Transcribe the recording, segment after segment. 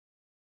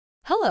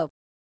Hello!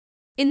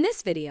 In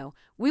this video,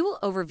 we will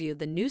overview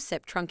the new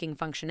SIP trunking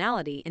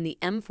functionality in the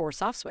M4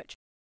 Softswitch.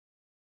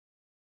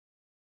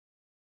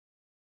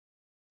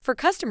 For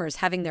customers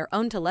having their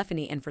own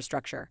telephony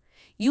infrastructure,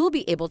 you will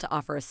be able to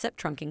offer a SIP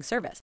trunking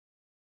service.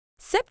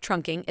 SIP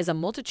trunking is a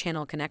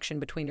multi-channel connection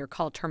between your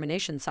call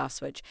termination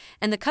softswitch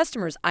and the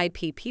customer's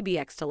IP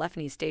PBX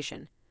telephony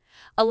station,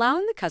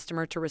 allowing the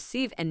customer to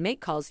receive and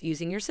make calls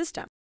using your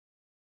system.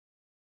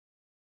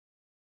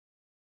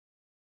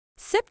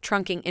 SIP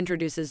trunking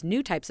introduces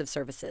new types of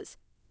services,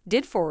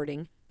 DID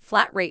forwarding,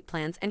 flat rate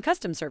plans and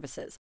custom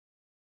services,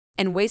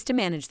 and ways to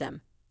manage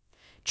them,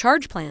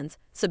 charge plans,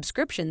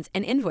 subscriptions,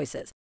 and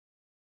invoices.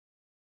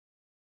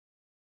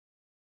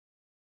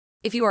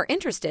 If you are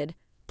interested,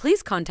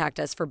 please contact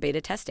us for beta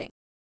testing.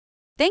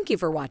 Thank you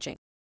for watching.